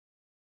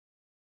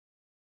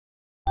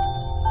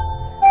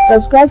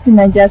Subscribe to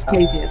Nigeria's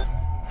Places.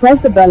 Press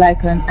the bell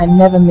icon and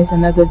never miss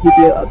another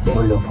video update.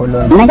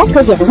 Nigeria's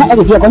Places does not have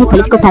a review of any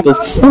political parties,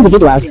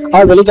 individuals,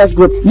 or religious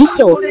group. This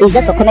show is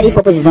just for comedy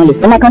purposes only.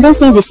 It might contain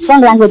scenes with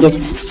strong languages,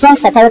 strong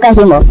satirical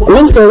humor,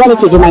 links to a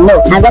relative you might know,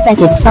 and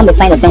references some may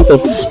find offensive.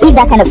 If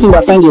that kind of thing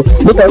will offend you,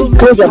 because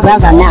close your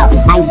browser now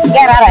and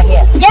get out of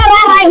here. Get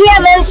out of here,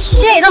 man!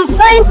 Shit, I'm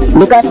saying!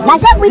 Because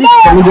that's what we do!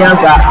 Comedians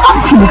are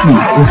absolutely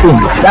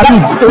insane. That is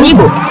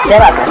illegal.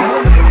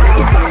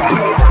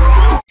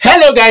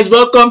 Hello guys,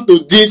 welcome to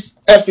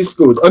this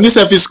episode. On this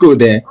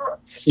episode,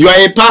 you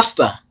are a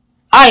pastor.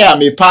 I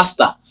am a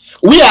pastor.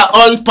 We are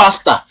all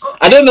pastor.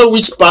 I don't know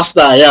which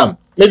pastor I am.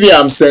 Maybe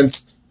I'm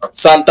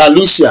Santa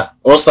Lucia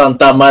or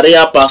Santa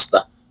Maria pastor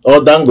or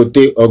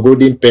Dangote or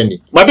Golden Penny.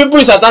 My people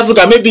in South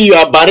Africa, maybe you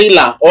are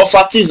Barilla or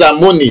Fatiza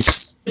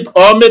Moniz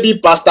or maybe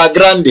Pastor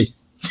Grande.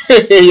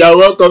 You are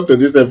welcome to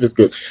this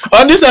episode.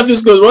 On this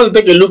episode, we want to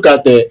take a look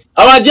at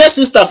our dear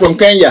sister from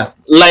Kenya,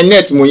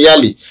 Linnet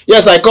Muraya.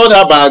 Yes, I called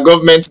her by her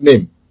government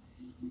name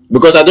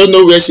because I don't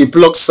know where she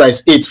plucked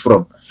size 8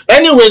 from.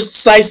 Anyways,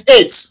 size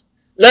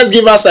 8. Let's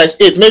give her size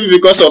 8. Maybe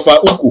because of her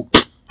uku.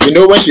 You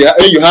know, when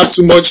you have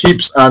too much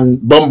hips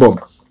and bum,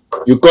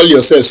 you call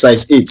yourself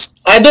size 8.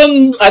 I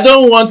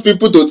don't want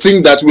people to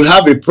think that we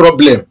have a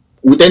problem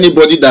with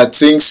anybody that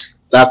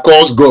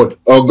calls God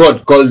or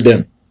God called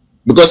them.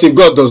 Because if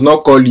God does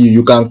not call you,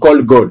 you can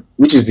call God,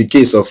 which is the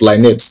case of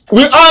Linnet.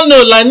 We all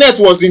know Linnet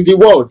was in the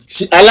world.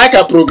 I like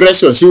her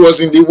progression. She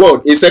was in the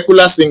world, a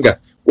secular singer.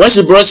 When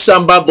she brought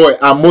Shamba Boy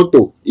and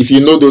Moto, if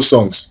you know those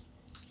songs.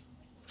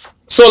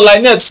 So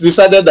Linnet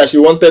decided that she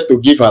wanted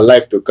to give her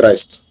life to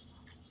Christ.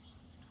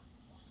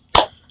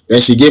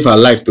 Then she gave her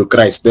life to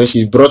Christ. Then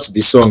she brought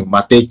the song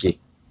Mateke.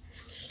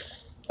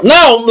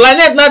 Now,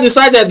 Linnet now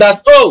decided that,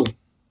 oh,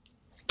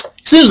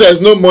 seems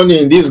there's no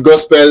money in this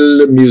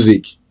gospel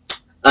music.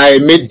 I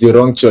made the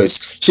wrong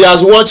choice. She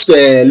has watched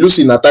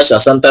Lucy Natasha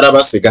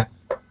Santaraba Sega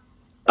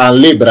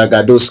and Le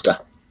Bragadoska.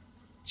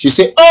 She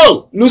said,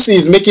 oh, Lucy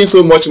is making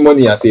so much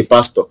money as a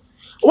pastor.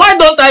 Why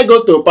don't I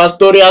go to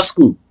pastoral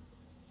school?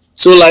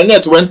 So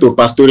Linnet went to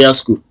pastoral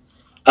school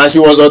and she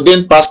was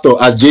ordained pastor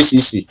at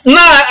JCC.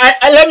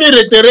 Now, let me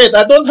reiterate,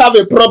 I don't have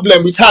a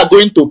problem with her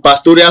going to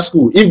pastoral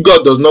school. If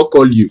God does not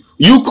call you,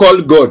 you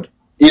call God.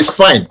 It's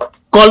fine.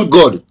 Call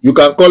God. You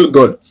can call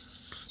God.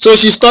 So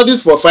she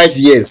studied for 5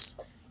 years.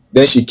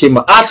 Then she came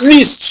out. At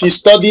least she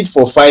studied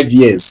for 5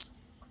 years.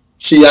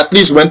 She at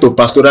least went to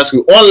pastoral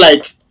school.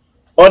 Unlike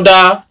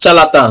other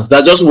charlatans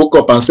that just woke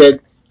up and said,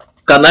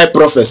 can I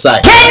prophesy?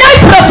 Can I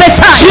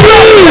prophesy?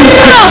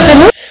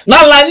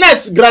 Now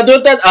Linnet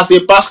graduated as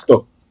a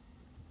pastor.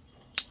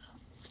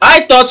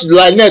 I thought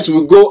Linnet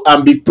would go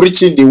and be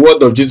preaching the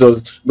word of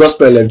Jesus,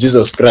 gospel of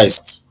Jesus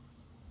Christ.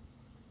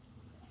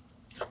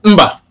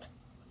 Mba.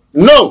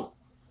 No.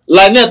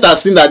 Linnet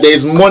has seen that there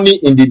is money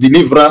in the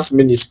deliverance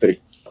ministry.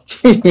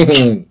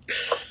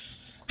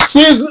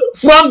 Since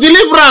from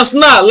deliverance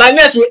now,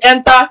 Linnet will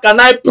enter Can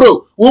I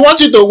Pro. We want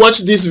you to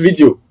watch this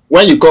video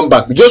when you come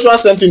back. Joshua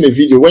sent in a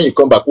video. When you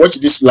come back, watch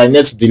this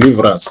Linnet's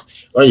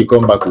deliverance. When you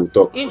come back, we'll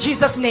talk. In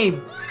Jesus'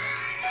 name.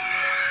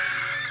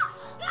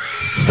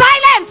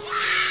 Silence!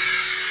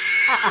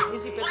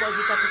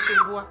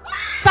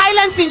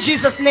 Silence in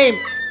Jesus'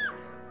 name.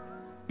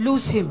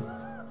 Lose him.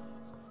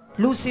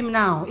 Lose him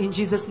now in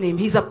Jesus' name.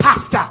 He's a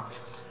pastor.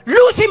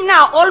 Lose him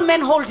now. All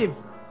men hold him.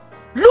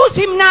 Lose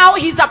him now.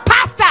 He's a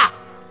pastor.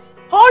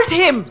 Hold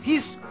him.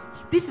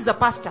 This is a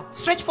pastor.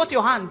 Stretch forth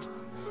your hand.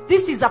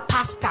 This is a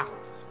pastor.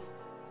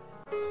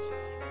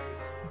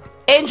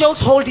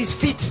 Angels hold his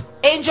feet.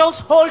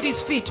 Angels hold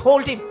his feet.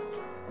 Hold him.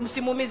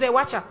 Musimumize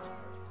wacha.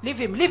 Leave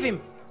him. Leave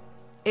him.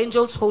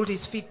 Angels hold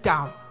his feet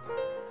down.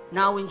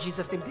 Now in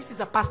Jesus' name. This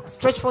is a pastor.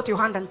 Stretch forth your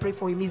hand and pray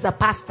for him. He's a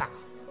pastor.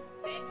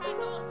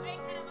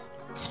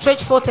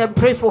 Stretch forth and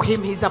pray for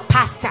him. He's a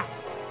pastor.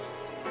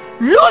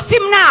 Lose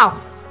him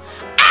now.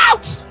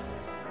 Out!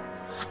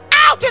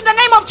 Out in the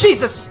name of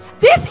Jesus.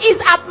 This is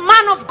a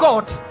man of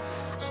God.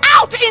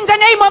 Out in the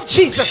name of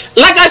Jesus.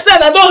 Like I said,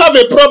 I don't have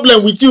a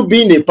problem with you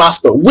being a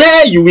pastor.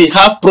 Where you will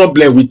have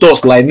problem with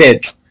us,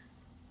 Linnet.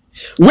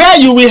 Where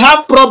you will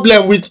have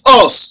problem with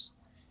us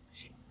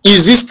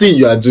is this thing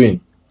you are doing.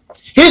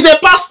 He's a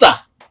pastor.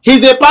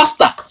 He's a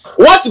pastor.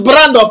 What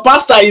brand of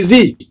pastor is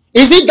he?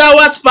 Is he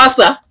Dawat's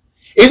pastor?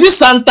 Is he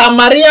Santa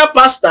Maria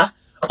pastor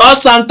or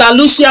Santa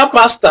Lucia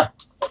pastor?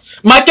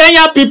 My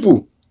Kenya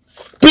people,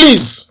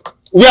 please,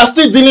 we are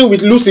still dealing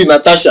with Lucy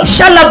Natasha.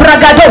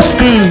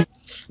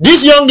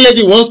 This young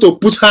lady wants to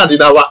put hand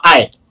in our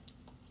eye.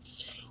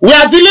 We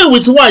are dealing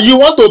with one. You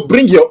want to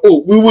bring your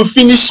own, we will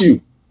finish you.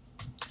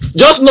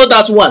 Just know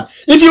that one.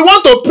 If you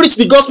want to preach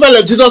the gospel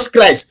of Jesus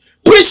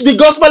Christ, preach the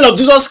gospel of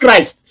Jesus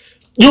Christ.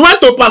 You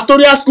went to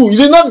pastoral school. You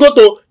did not go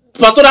to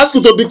pastoral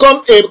school to become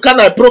a can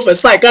I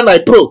prophesy, can I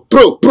pro.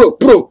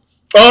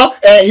 Or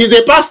he's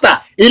a pastor.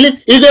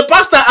 He's a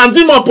pastor and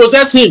demon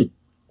possess him.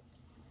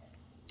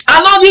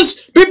 And all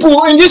these people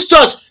in this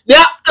church, they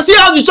are, see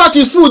how the church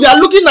is full. They are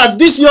looking at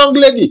this young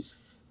lady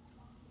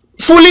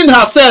fooling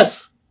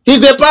herself.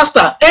 He's a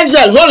pastor.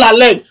 Angel, hold her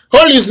leg.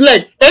 Hold his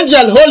leg.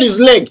 Angel, hold his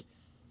leg.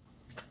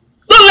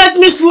 Don't let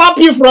me slap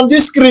you from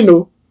this screen,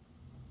 oh.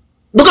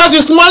 Because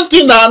it's small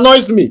thing that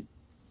annoys me.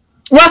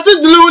 We're still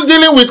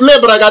dealing with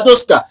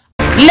Lebragadoska.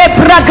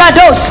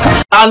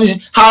 Lebragadoska. And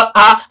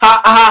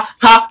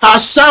her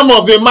sham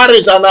of a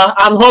marriage and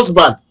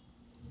husband.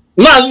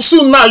 Now,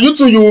 soon now, you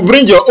two, you will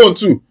bring your own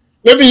too.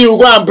 Maybe you will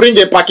go and bring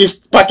a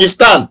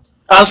Pakistan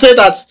and say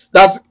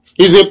that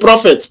he's a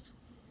prophet.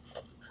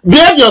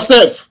 Behave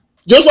yourself.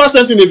 Joshua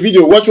sent in a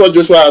video. Watch what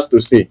Joshua has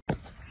to say.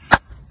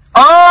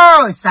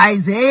 Oh,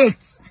 size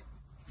 8.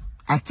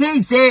 I think he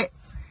say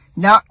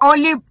now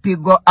only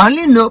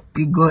no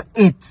figure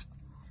 8.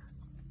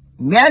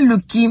 Me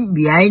looking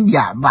behind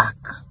your back.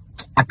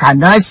 I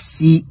cannot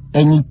see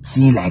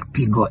anything like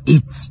figure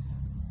 8.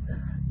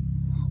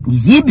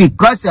 Is it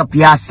because of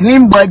your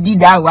slim body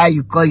that why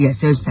you call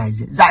yourself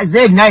size 8? Size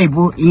 8 not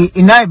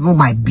even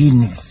my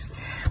business.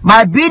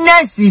 My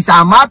business is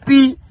I'm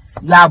happy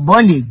you are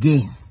born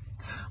again.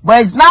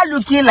 But it's not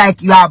looking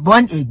like you are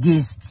born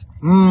against.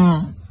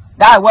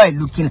 That's what it's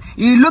looking like.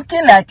 It's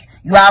looking like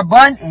you are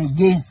born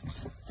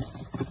against.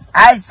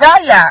 I saw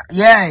ya,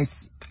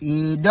 yes,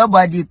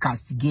 nobody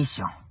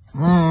castigation.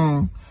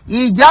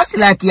 It's just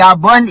like you are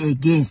born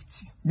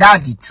against.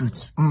 That's the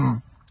truth.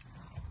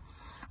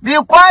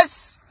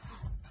 Because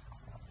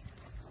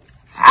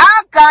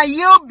how can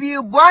you be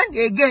born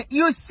again?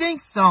 You sing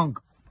song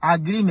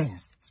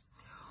agreements.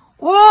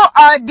 Who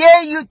are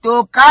they you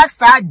to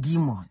cast out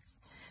demons?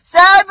 So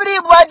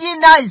everybody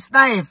now is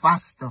not a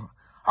pastor.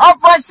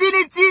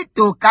 Opportunity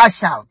to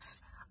cash out.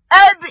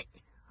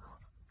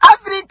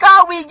 Africa,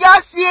 we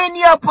just see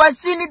any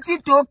opportunity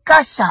to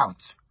cash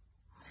out.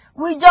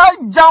 We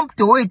just jump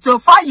to it. So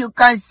far you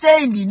can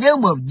say in the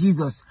name of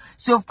Jesus.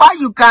 So far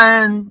you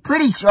can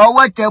preach or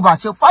whatever.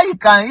 So far you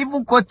can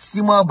even quote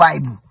small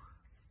Bible.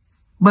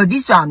 But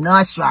this one I'm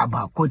not sure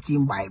about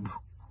quoting Bible.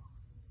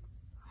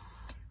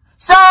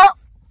 So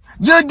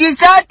you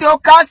decide to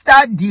cast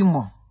out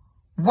demon.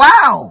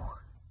 Wow.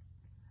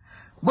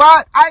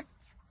 But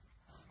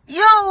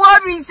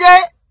what we say,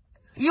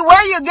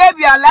 when you gave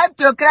your life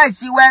to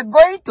Christ, you were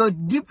going to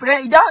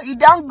different, you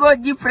don't go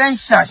different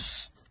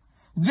church.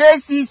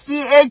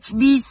 JCC,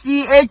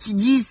 HBC,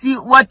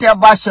 HGC,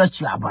 whatever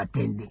church you have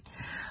attended.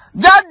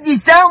 Just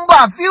December,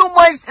 a few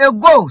months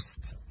ago,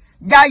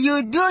 that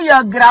you do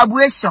your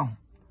graduation.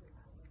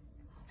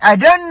 I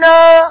don't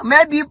know,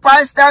 maybe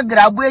pastor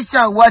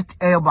graduation,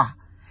 whatever.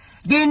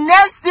 The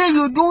next thing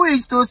you do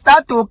is to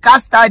start to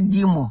cast out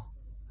demon.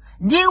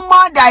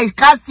 Demon that is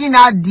casting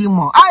out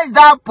demon. How is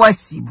that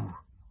possible?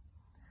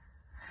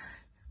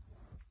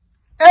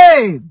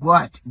 Hey,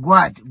 God.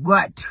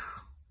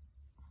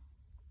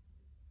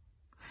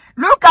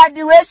 Look at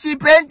the way she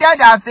painted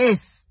her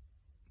face.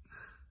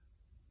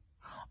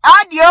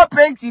 How do you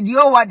paint it? The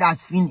whole world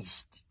has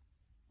finished.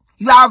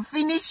 You have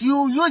finished.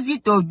 You use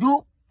it to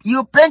do.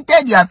 You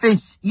painted your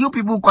face. You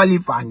people call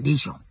it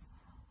foundation.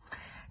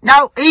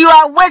 Now, you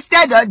are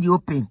wasted all your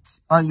paint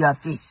on your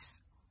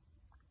face.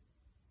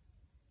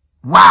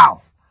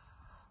 Wow.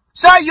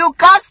 So you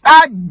cast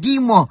out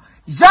demon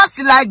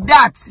just like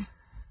that.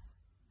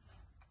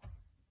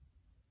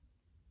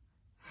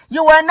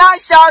 You were now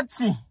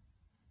shouting.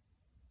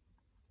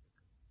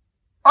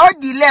 Oh,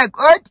 the leg,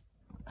 oh,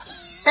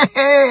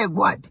 hey,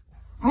 God.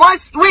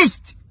 Must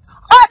waste.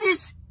 All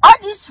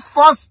these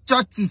false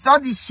churches,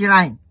 all these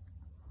shrine.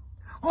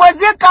 Must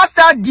they cast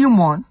out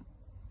demon?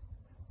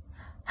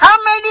 How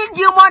many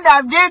demons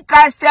have they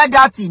casted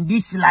out in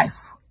this life?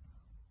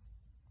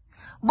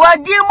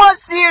 But demon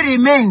still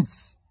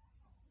remains.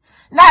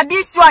 Now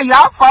this one you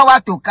have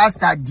power to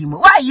cast out demon.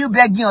 Why are you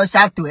begging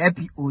Usher to help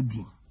you,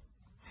 Odin?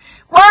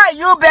 Why are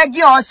you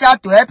begging Usher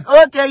to help?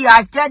 Okay, you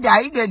are scared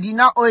that if they did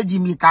not hold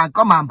him, he can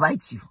come and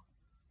bite you.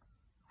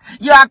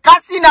 You are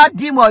casting out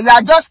demon. You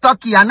are just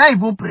talking. You are not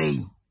even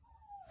praying.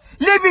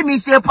 Leave him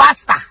is a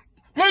pastor.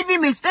 Leave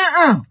him is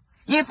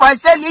If I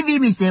say leave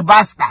him is a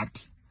bastard.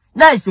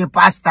 No, it's a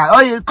pastor.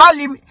 Or you call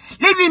him,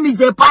 leave him is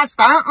a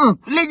pastor.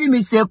 Leave him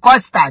is a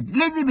custard.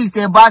 Leave him is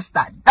a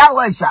bastard. That's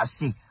what you shall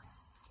say.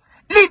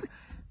 Leave.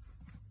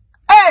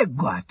 Hey,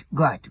 God.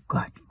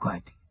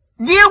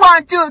 Do you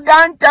want to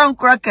downtown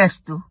crackers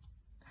too?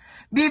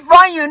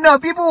 Before you know,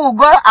 people will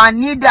go and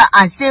kneel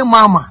and say,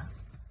 Mama.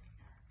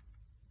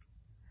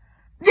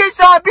 This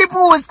one,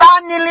 people will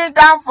start kneeling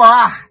down for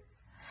her.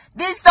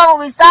 This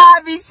one will start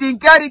having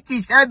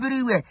securities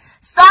everywhere.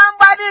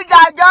 Somebody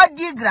that just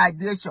did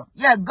graduation.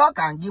 Yeah, God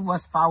can give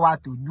us power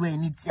to do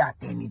anything at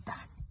any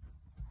time.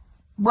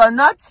 But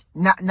not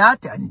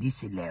on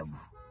this level.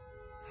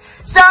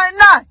 So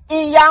now,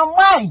 in your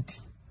mind,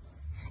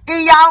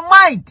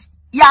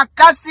 you are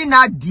casting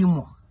out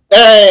demon.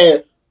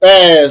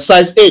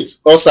 Size 8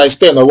 or size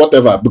 10 or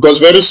whatever.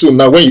 Because very soon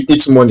now when you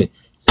eat money,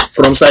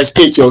 from size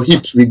 8 your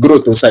hips will grow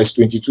to size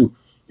 22.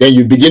 Then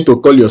you begin to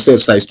call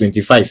yourself size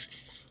 25.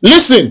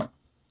 Listen,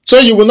 so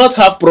you will not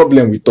have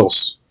problem with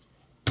us.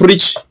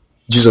 Preach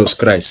Jesus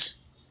Christ.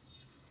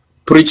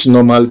 Preach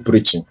normal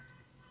preaching.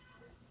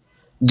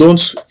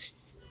 Don't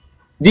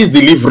this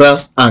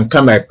deliverance and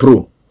can I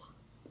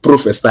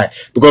prophesy?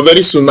 Because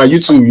very soon now you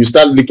too you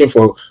start looking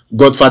for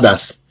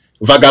godfathers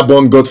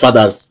vagabond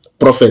godfathers,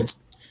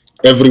 prophets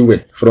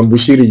everywhere. From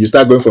Bushiri, you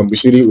start going from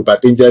Bushiri,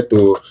 Upatenja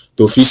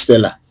to fish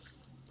seller.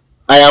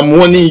 I am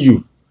warning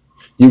you,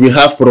 you will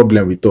have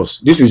problem with us.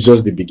 This is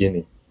just the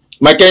beginning.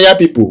 My Kenya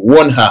people,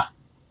 warn her.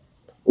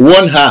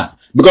 Warn her.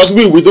 Because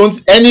we don't,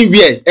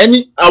 anywhere,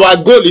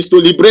 our goal is to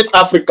liberate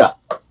Africa.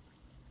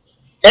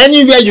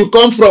 Anywhere you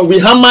come from, we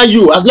hammer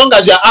you. As long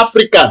as you are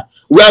African,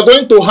 we are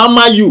going to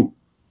hammer you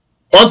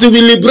until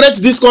we liberate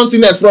this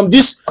continent from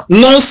this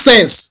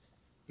nonsense,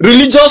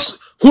 religious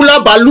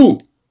hula baloo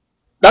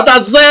that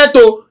has there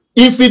to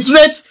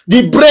infiltrate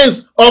the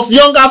brains of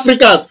young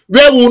Africans,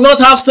 where we will not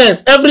have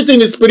sense.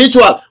 Everything is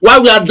spiritual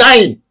while we are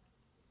dying.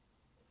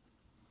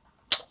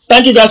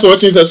 Thank you guys for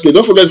watching this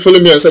video. Don't forget to follow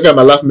me on Instagram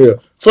and Laugh Mayor.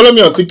 Follow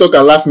me on TikTok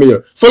and Laugh Mayor.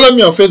 Follow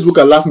me on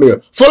Facebook and Laugh Mayor.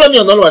 Follow me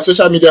on all my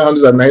social media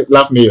handles and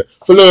Laugh Mayor.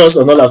 Follow us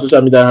on all our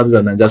social media handles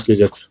and Just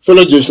Cages.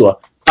 Follow Joshua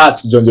at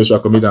John Joshua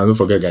Comedian. And don't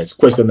forget, guys,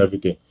 question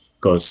everything,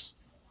 because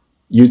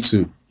you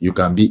too, you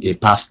can be a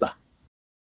pastor.